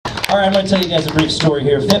All right, I'm going to tell you guys a brief story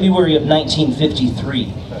here. February of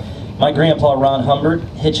 1953, my grandpa, Ron Humbert,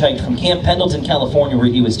 hitchhiked from Camp Pendleton, California, where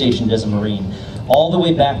he was stationed as a Marine, all the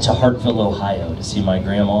way back to Hartville, Ohio, to see my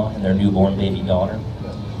grandma and their newborn baby daughter.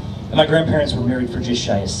 And my grandparents were married for just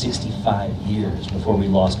shy of 65 years before we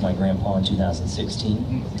lost my grandpa in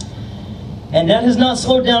 2016. And that has not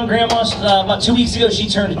slowed down Grandma. About 2 weeks ago, she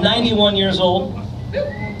turned 91 years old.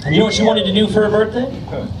 And you know what she wanted to do for her birthday?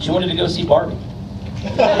 She wanted to go see Barbie.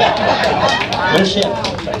 No shit.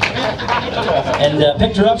 And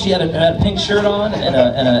picked her up. She had a pink shirt on,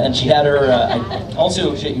 and she had her. I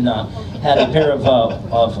also, shit you not, had a pair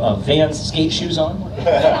of Vans skate shoes on.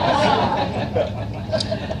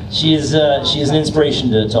 She is an inspiration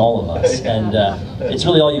to all of us, and it's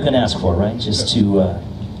really all you can ask for, right? Just to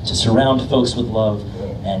surround folks with love,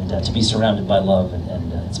 and to be surrounded by love,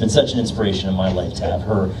 and it's been such an inspiration in my life to have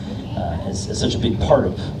her as such a big part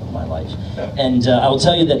of my life. And I will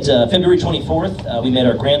tell you that February 24th, we made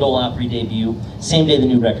our Grand Ole Opry debut, same day the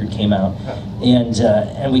new record came out,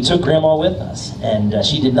 and we took Grandma with us, and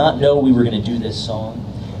she did not know we were going to do this song.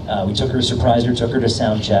 We took her, surprised her, took her to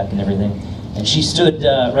sound check and everything, and she stood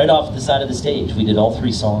right off the side of the stage. We did all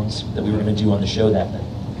 3 songs that we were going to do on the show that night,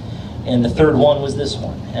 and the third one was this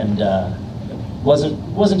one, and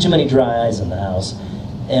wasn't too many dry eyes in the house.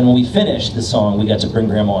 And when we finished the song, we got to bring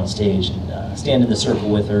Grandma on stage and stand in the circle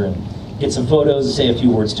with her and get some photos and say a few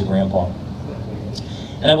words to Grandpa.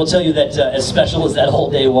 And I will tell you that as special as that whole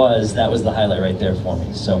day was, that was the highlight right there for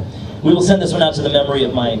me. So we will send this one out to the memory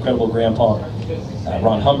of my incredible grandpa,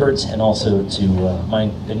 Ron Humbert, and also to my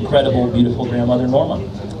incredible, beautiful grandmother, Norma.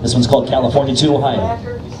 This one's called California to Ohio.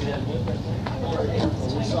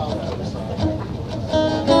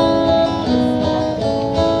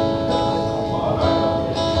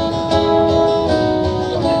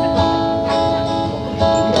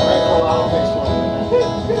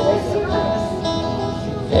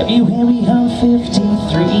 February of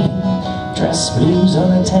 53, dress blues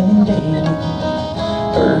on a 10-day,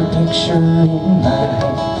 her picture in mind,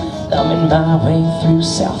 thumbing my way through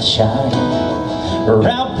Southside,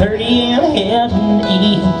 Route 30 and heading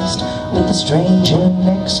east, with a stranger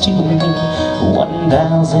next to me,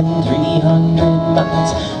 1,300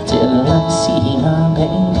 miles, till I see my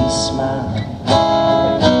baby smile.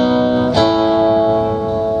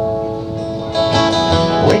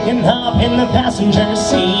 Waking up in the passenger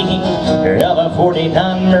seat of a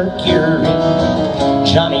 49 Mercury,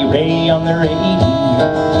 Johnny Ray on the radio,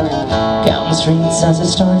 counting streets as it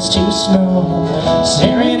starts to snow,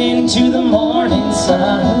 staring into the morning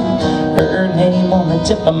sun, her name on the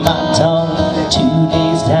tip of my tongue, 2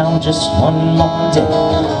 days down, just one more day,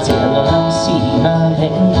 till I see my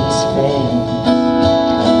baby's face.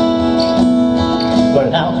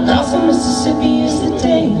 But out across the Mississippi as the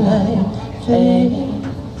daylight fades,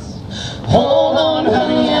 hold on,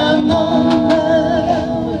 honey, I'm on my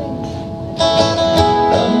way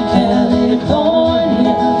from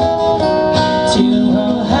California to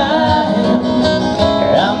Ohio.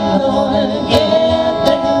 I'm gonna get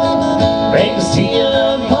there, break the seal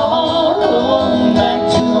tomorrow, back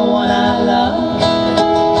to the one I love,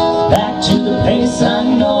 back to the place I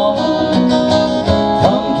know,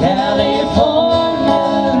 from California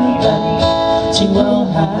back to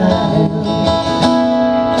Ohio.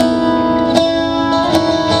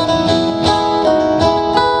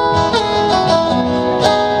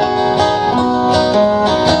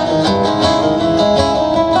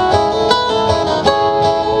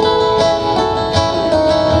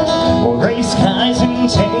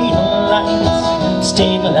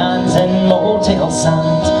 State lines and motel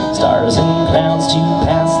signs, stars and clouds to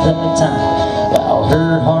pass the time, while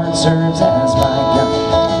her heart serves as my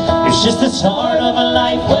guide. It's just the start of a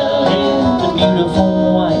life well lived, a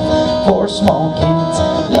beautiful wife, 4 small kids,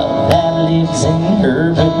 love that lives in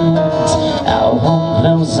her boots. I won't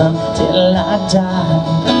close until I die.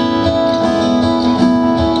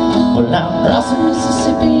 Well, out across the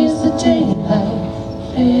Mississippi as the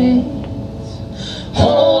daylight fades,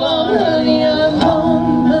 hold on, honey, I'm on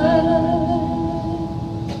my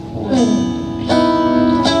way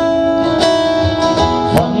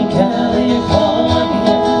from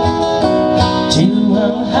California to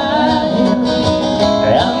Ohio.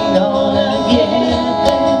 I'm gonna get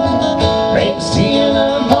there, break the seal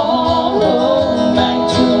tomorrow, back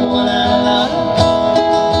to the one I love,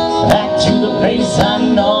 back to the place I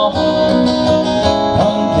know,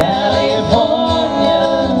 from California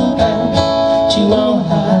back to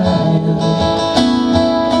Ohio,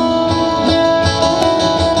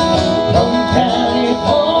 from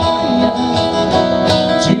California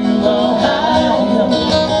to Ohio.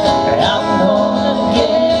 I'm gonna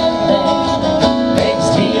get there, make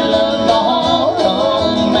steel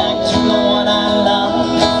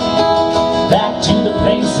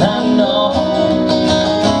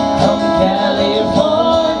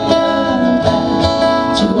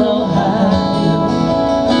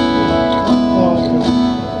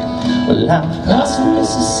how across the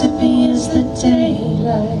Mississippi is the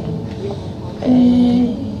daylight.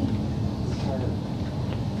 Hey.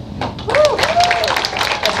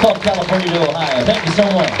 That's called California to Ohio. Thank you so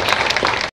much.